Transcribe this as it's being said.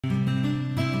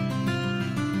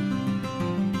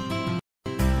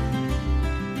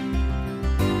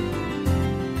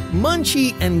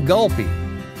Munchie and Gulpy.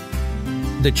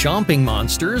 The Chomping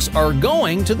Monsters are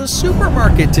going to the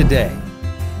supermarket today.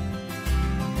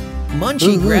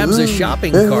 Munchie grabs a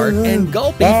shopping cart and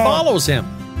Gulpy follows him.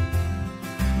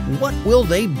 What will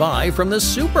they buy from the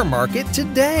supermarket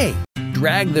today?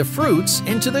 Drag the fruits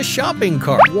into the shopping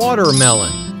cart.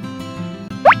 Watermelon,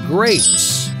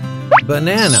 grapes,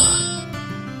 banana,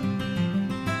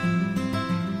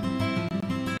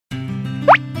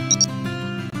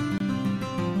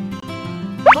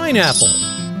 pineapple.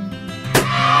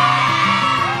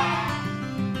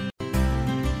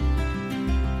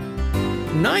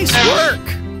 Nice work!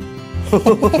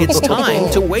 It's time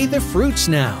to weigh the fruits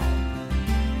now.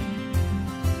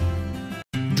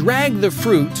 Drag the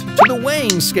fruit to the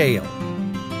weighing scale.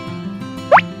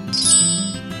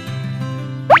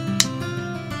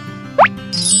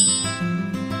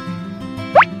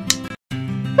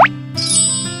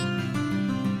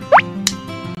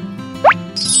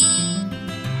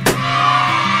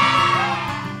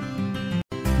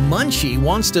 Munchie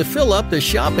wants to fill up the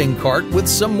shopping cart with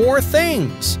some more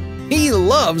things. He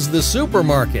loves the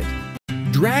supermarket.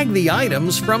 Drag the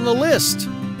items from the list.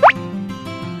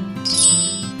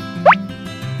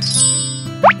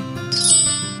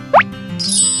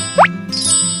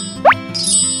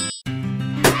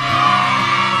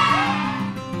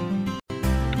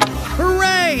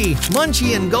 Hooray!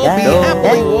 Munchie and Gulpy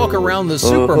happily walk around the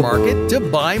supermarket to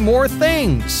buy more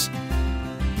things.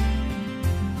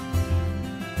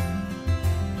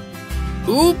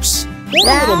 Oops!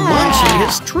 Poor little Munchie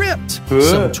has tripped.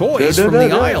 Some toys from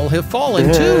the aisle have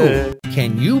fallen too.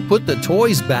 Can you put the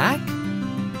toys back?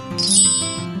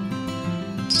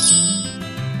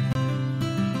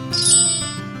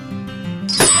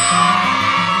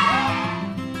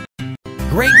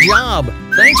 Great job!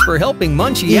 Thanks for helping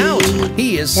Munchie out.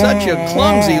 He is such a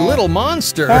clumsy little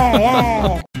monster.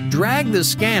 Drag the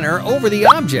scanner over the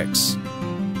objects.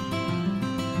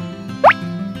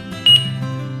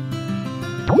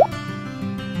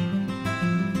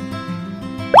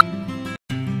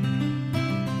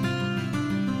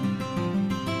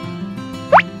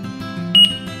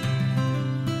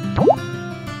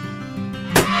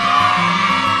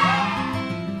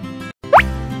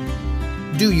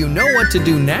 Do you know what to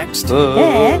do next?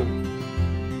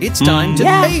 It's time to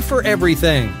pay for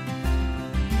everything.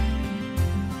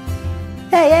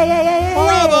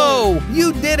 Bravo!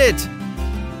 You did it!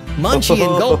 Munchie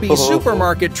and Gulpy's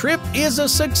supermarket trip is a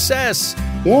success.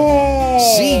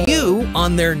 See you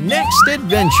on their next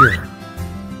adventure.